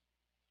it.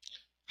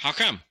 How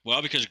come?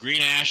 Well, because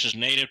green ash is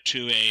native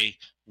to a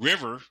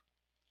river,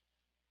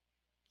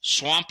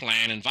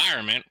 swampland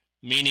environment,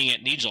 meaning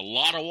it needs a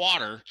lot of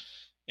water,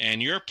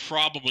 and you're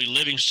probably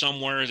living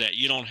somewhere that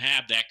you don't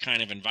have that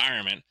kind of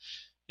environment.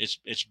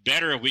 It's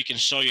better if we can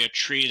sell you a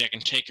tree that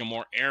can take a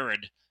more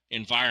arid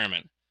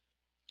environment,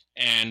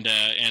 and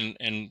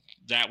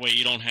that way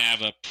you don't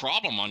have a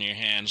problem on your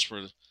hands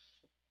for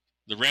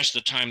the rest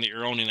of the time that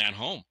you're owning that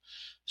home.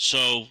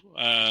 So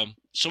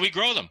we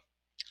grow them,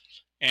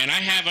 and I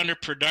have under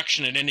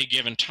production at any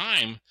given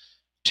time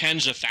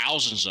tens of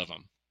thousands of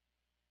them.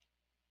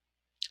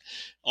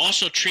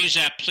 Also, Trees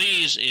That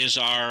Please is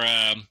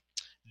our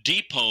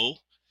depot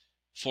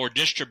for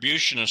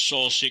distribution of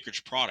Soil Secrets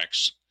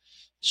products.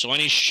 So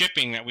any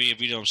shipping that we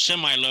have,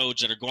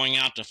 semi-loads that are going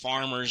out to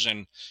farmers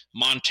in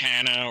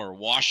Montana or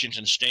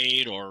Washington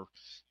State or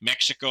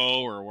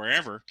Mexico or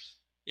wherever,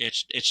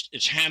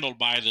 it's handled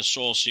by the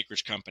Soil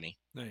Secrets Company.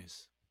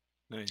 Nice.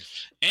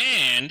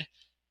 And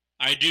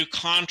I do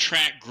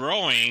contract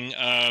growing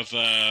of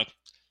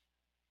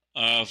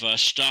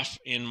stuff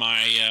in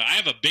my. I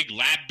have a big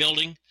lab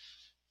building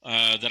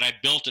that I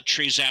built at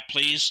Trees That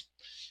Please.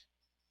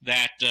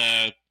 That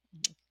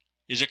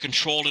is a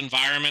controlled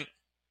environment.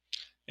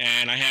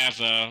 And I have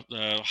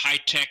the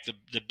high-tech,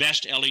 the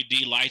best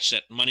LED lights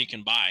that money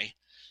can buy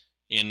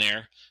in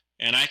there.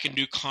 And I can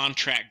do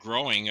contract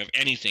growing of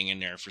anything in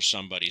there for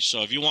somebody.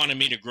 So if you wanted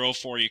me to grow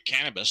for you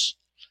cannabis,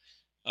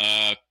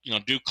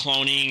 do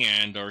cloning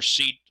and or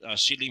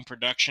seedling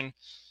production,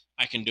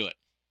 I can do it.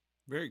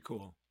 Very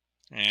cool.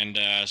 And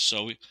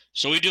so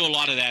we do a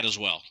lot of that as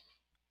well.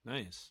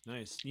 Nice.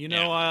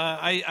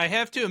 I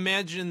have to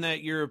imagine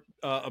that your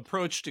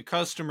approach to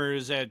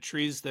customers at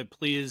Trees That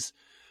Please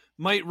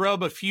might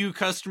rub a few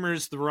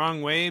customers the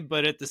wrong way,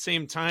 but at the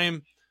same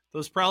time,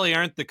 those probably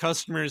aren't the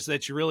customers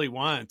that you really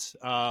want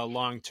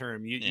long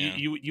term.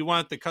 You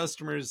want the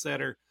customers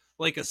that are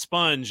like a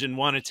sponge and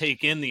want to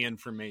take in the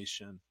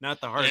information, not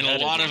the hard. And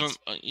a lot of them,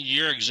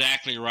 you're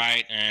exactly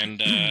right.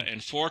 And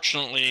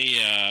unfortunately,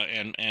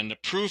 and the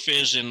proof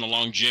is in the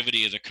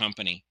longevity of the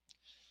company.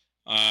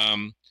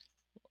 The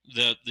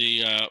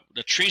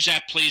Trees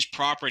That Please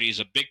property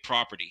is a big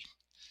property.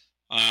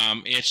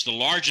 It's the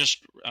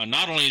largest,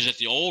 not only is it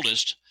the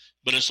oldest,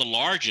 but it's the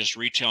largest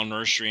retail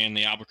nursery in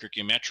the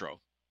Albuquerque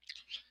metro.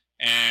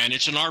 And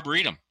it's an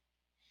arboretum.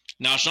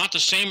 Now, it's not the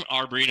same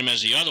arboretum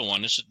as the other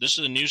one. This is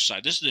the new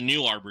site. This is the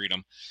new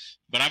arboretum.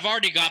 But I've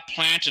already got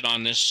planted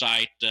on this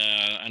site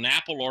an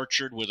apple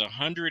orchard with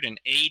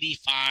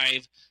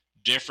 185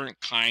 different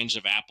kinds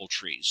of apple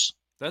trees.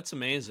 That's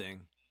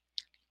amazing.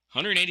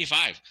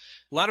 185.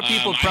 A lot of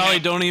people probably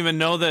don't even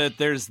know that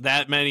there's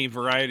that many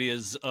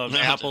varieties of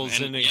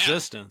apples in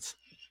existence.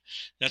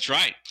 That's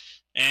right.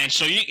 And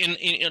so you can,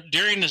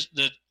 during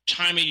the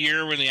time of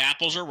year when the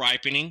apples are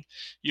ripening,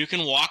 you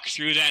can walk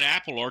through that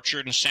apple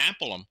orchard and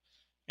sample them,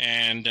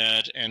 and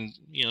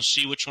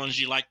see which ones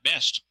you like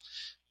best.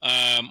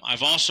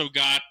 I've also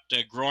got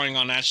growing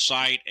on that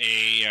site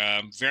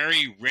a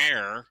very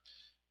rare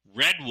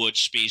redwood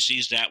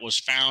species that was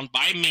found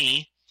by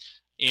me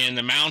in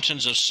the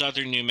mountains of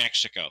southern New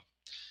Mexico.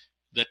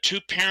 The two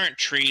parent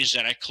trees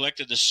that I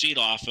collected the seed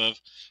off of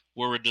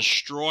were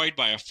destroyed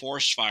by a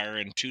forest fire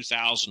in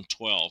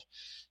 2012.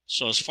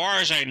 So as far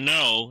as I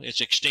know,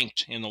 it's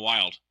extinct in the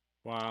wild.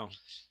 Wow.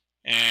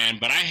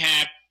 But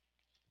I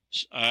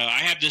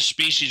have this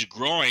species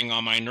growing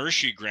on my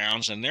nursery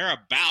grounds, and they're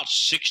about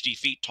 60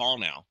 feet tall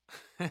now.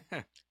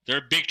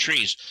 They're big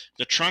trees.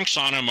 The trunks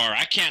on them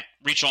I can't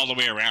reach all the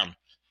way around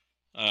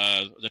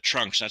the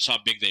trunks. That's how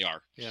big they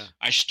are. Yeah.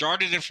 I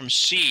started them from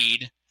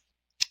seed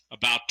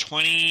about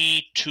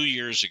 22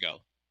 years ago.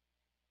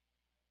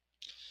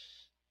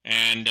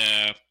 And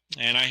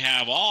and I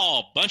have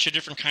a bunch of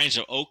different kinds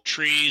of oak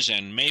trees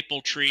and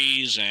maple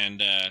trees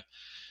and a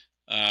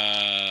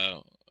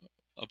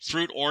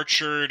fruit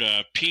orchard,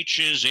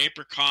 peaches,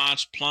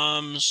 apricots,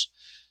 plums,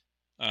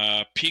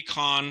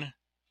 pecan,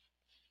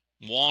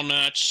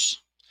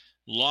 walnuts,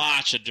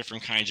 lots of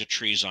different kinds of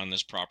trees on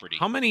this property.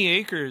 How many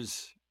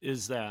acres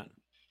is that?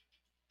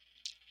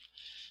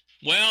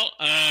 Well,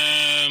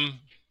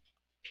 I'm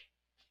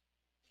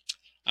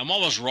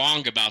always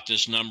wrong about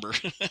this number.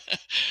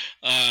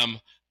 I'm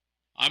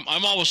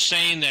always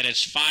saying that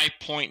it's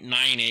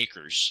 5.9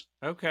 acres.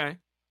 Okay.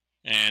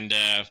 And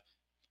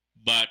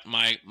but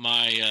my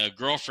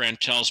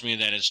girlfriend tells me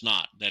that it's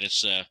not. That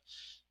it's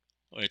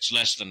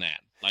less than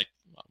that, like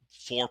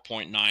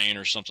 4.9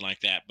 or something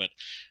like that. But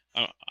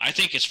I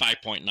think it's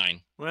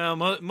 5.9. Well,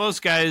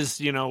 most guys,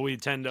 we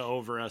tend to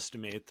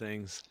overestimate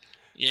things.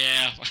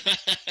 Yeah,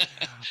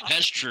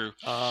 that's true.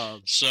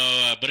 So,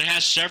 but it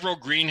has several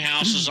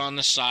greenhouses on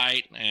the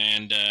site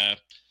and a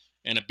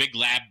big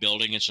lab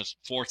building. It's a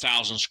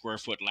 4,000 square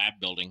foot lab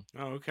building.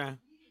 Oh, okay.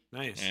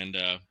 Nice. And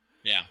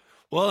yeah.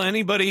 Well,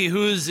 anybody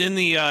who's in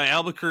the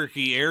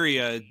Albuquerque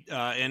area,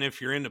 and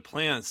if you're into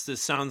plants,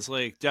 this sounds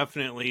like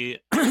definitely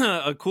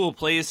a cool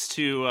place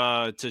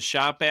to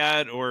shop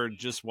at or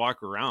just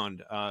walk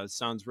around. It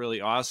sounds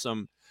really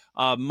awesome.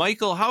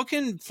 Michael, how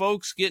can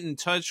folks get in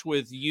touch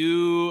with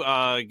you?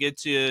 Get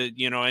to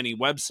any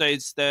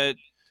websites that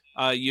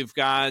you've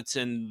got,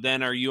 and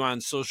then are you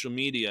on social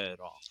media at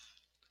all?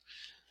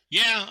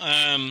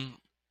 Yeah,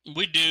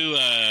 we do.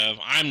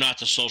 I'm not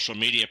the social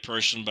media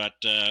person, but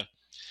the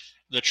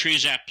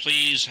Trees That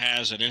Please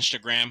has an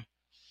Instagram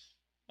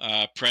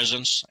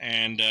presence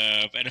and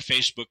a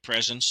Facebook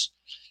presence.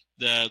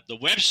 The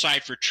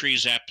website for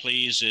Trees That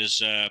Please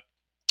is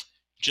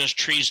just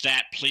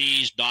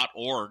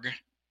treesthatplease.org.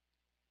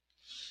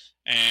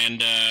 And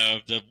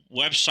the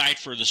website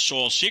for the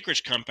Soil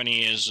Secrets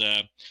Company is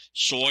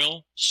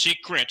Soil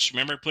Secrets.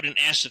 Remember, put an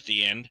S at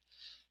the end.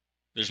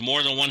 There's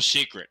more than one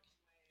secret.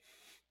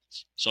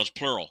 So it's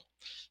plural.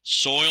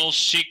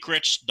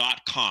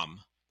 Soilsecrets.com.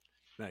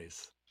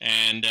 Nice.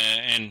 And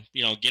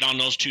get on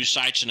those two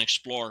sites and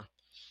explore.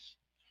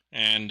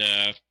 And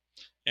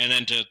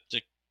then to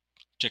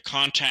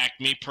contact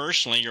me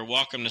personally, you're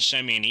welcome to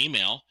send me an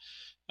email.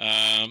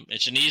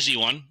 It's an easy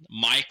one.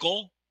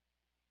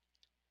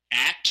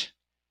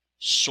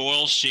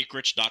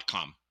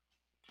 Michael@soilsecrets.com.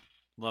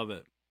 Love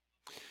it.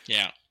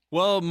 Yeah.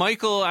 Well,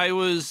 Michael, I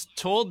was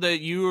told that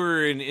you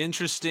were an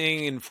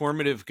interesting,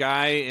 informative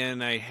guy,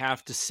 and I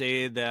have to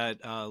say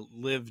that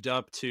lived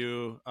up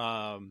to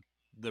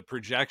the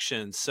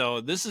projections. So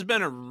this has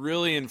been a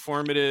really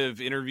informative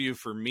interview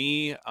for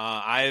me.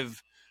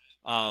 I've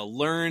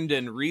learned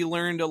and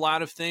relearned a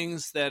lot of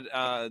things that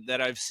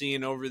I've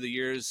seen over the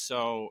years.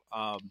 So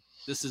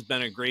this has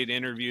been a great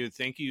interview.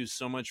 Thank you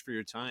so much for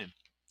your time.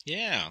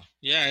 Yeah,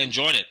 I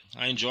enjoyed it.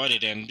 And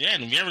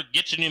if you ever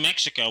get to New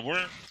Mexico,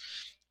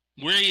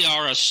 we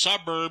are a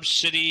suburb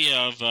city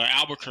of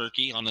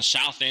Albuquerque on the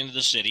south end of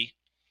the city.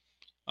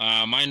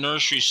 My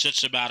nursery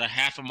sits about a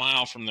half a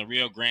mile from the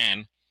Rio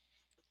Grande,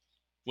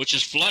 which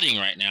is flooding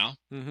right now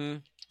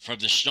from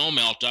the snow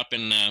melt up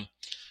in the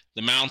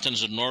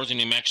mountains of northern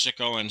New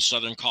Mexico and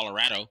southern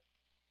Colorado.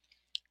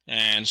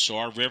 And so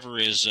our river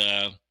is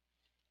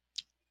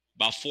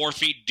about 4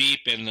 feet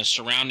deep in the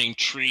surrounding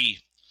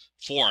tree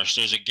forest.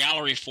 There's a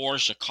gallery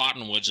forest of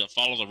cottonwoods that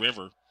follow the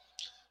river,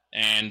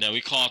 and we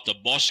call it the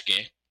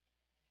bosque.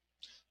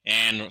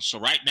 And so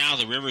right now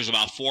the river is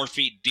about 4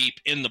 feet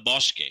deep in the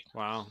bosque.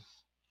 Wow.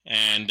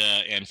 And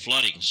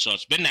flooding. So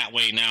it's been that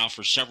way now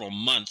for several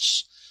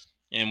months,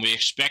 and we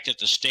expect it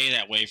to stay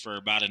that way for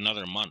about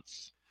another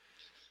month.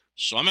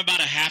 So I'm about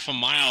a half a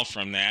mile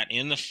from that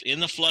in the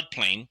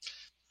floodplain.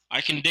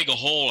 I can dig a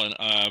hole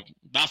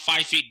about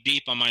 5 feet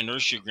deep on my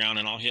nursery ground,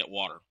 and I'll hit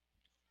water.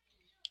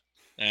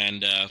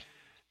 And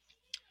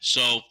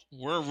so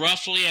we're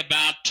roughly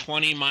about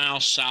 20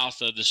 miles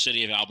south of the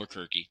city of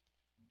Albuquerque.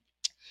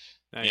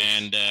 Nice.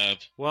 And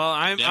well,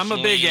 I'm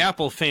a big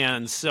Apple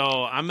fan,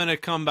 so I'm gonna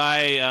come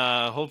by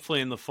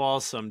hopefully in the fall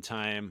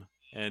sometime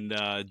and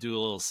do a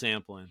little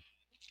sampling.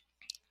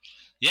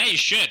 Yeah, you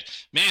should.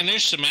 Man,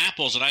 there's some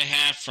apples that I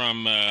have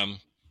from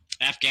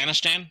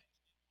Afghanistan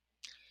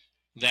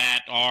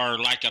that are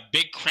like a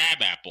big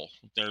crab apple.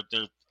 They're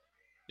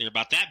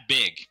about that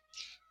big.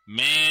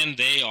 Man,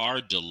 they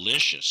are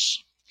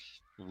delicious.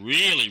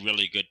 Really,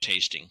 really good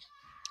tasting.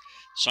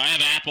 So I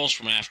have apples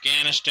from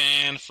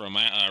Afghanistan, from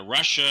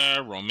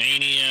Russia,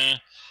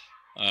 Romania,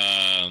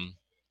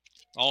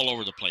 all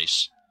over the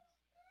place.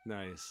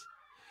 Nice.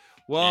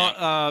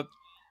 Well,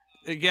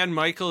 again,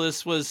 Michael,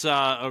 this was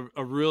a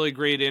really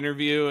great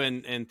interview,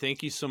 and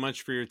thank you so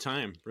much for your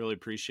time. Really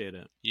appreciate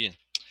it. Yeah.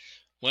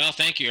 Well,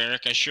 thank you,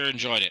 Eric. I sure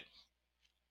enjoyed it.